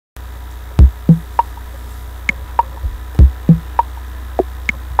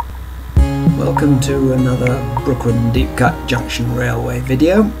Welcome to another Brookwood and Deepcut Junction Railway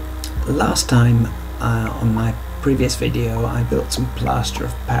video. Last time on my previous video I built some plaster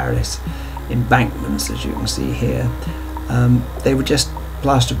of Paris embankments, as you can see here. They were just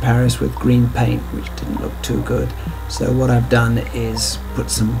plaster of Paris with green paint, which didn't look too good. So what I've done is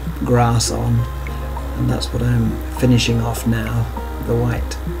put some grass on, and that's what I'm finishing off now. The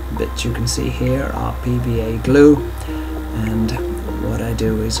white bits you can see here are PVA glue, and what I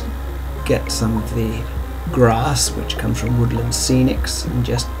do is get some of the grass, which comes from Woodland Scenics, and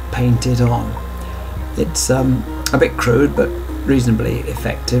just paint it on. It's a bit crude but reasonably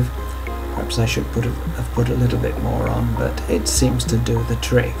effective. Perhaps I should have put a little bit more on, but it seems to do the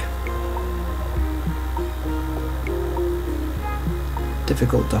trick.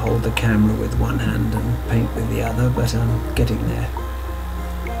 Difficult to hold the camera with one hand and paint with the other, but I'm getting there.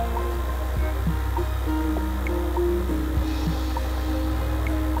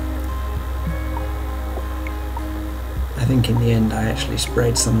 I think in the end I actually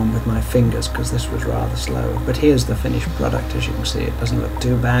sprayed some on with my fingers because this was rather slow, but here's the finished product. As you can see, it doesn't look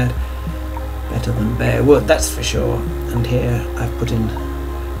too bad. Better than bare wood, that's for sure. And here I've put in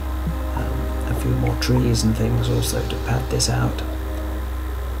a few more trees and things also to pad this out,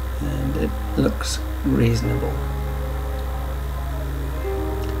 and it looks reasonable.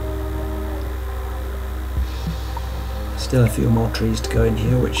 Still a few more trees to go in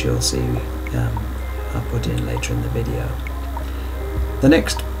here, which you'll see I'll put in later in the video. The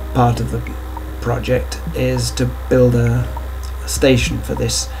next part of the project is to build a station for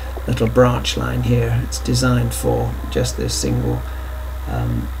this little branch line here. It's designed for just this single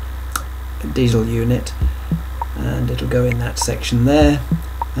diesel unit, and it'll go in that section there,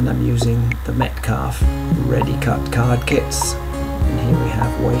 and I'm using the Metcalf ready cut card kits, and here we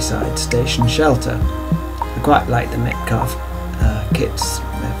have Wayside Station Shelter. I quite like the Metcalf kits.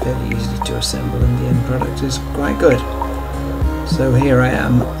 They're fairly easy to assemble and the end product is quite good. So here I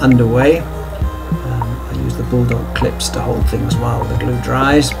am underway. I use the bulldog clips to hold things while the glue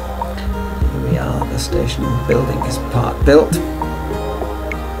dries. Here we are, the station building is part built.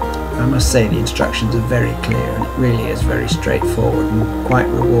 I must say the instructions are very clear, and it really is very straightforward and quite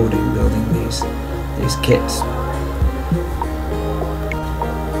rewarding building these kits.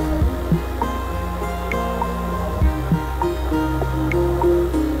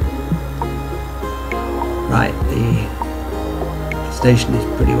 Right, the station is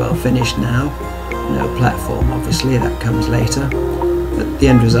pretty well finished now. No platform, obviously, that comes later, but the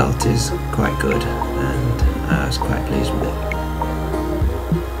end result is quite good, and I was quite pleased with it.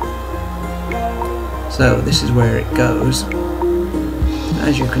 So this is where it goes.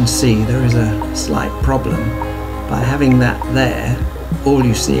 As you can see, there is a slight problem. By having that there, all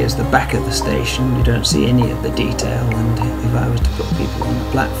you see is the back of the station. You don't see any of the detail, and if I was to put people on the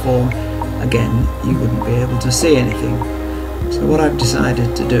platform, again, you wouldn't be able to see anything. So what I've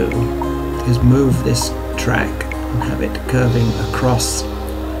decided to do is move this track and have it curving across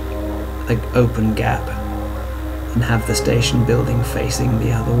the open gap, and have the station building facing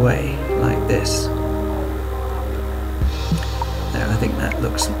the other way, like this. Now I think that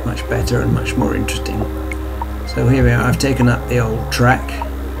looks much better and much more interesting. So here we are, I've taken up the old track.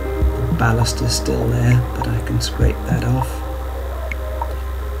 The ballast is still there, but I can scrape that off.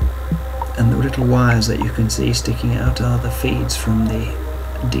 And the little wires that you can see sticking out are the feeds from the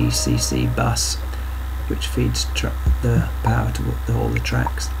DCC bus, which feeds the power to all the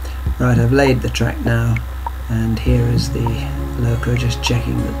tracks. Right, I've laid the track now, and here is the loco just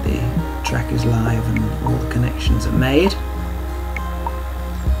checking that the track is live and all the connections are made.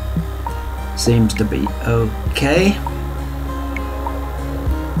 Seems to be okay.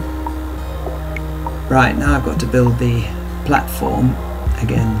 Right, now I've got to build the platform.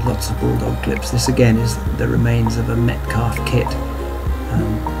 Again, lots of bulldog clips. This again is the remains of a Metcalf kit,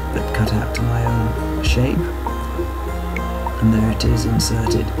 but cut out to my own shape. And there it is,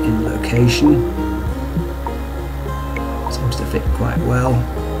 inserted in location. Seems to fit quite well.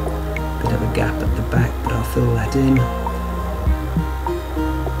 Bit of a gap at the back, but I'll fill that in.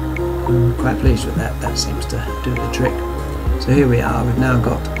 I'm quite pleased with that. That seems to do the trick. So here we are. We've now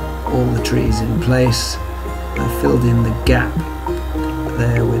got all the trees in place. I filled in the gap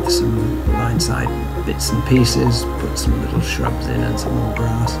there with some line-side bits and pieces, put some little shrubs in and some more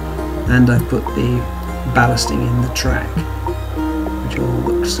grass, and I've put the ballasting in the track, which all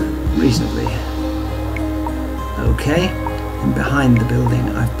looks reasonably okay. And behind the building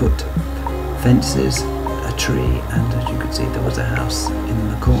I've put fences, a tree, and as you can see there was a house in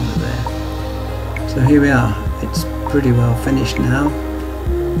the corner there. So here we are, it's pretty well finished now.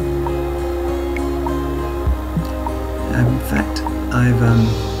 In fact, I've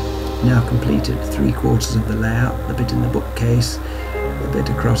now completed 3/4 of the layout, the bit in the bookcase, the bit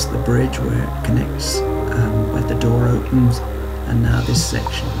across the bridge where it connects, where the door opens, and now this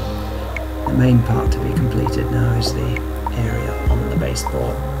section. The main part to be completed now is the area on the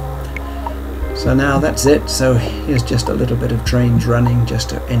baseboard. So now that's it. So here's just a little bit of trains running just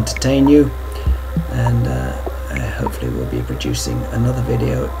to entertain you, and hopefully we'll be producing another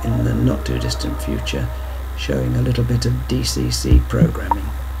video in the not too distant future showing a little bit of DCC programming.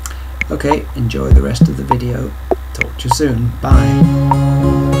 Okay, enjoy the rest of the video. Talk to you soon. Bye.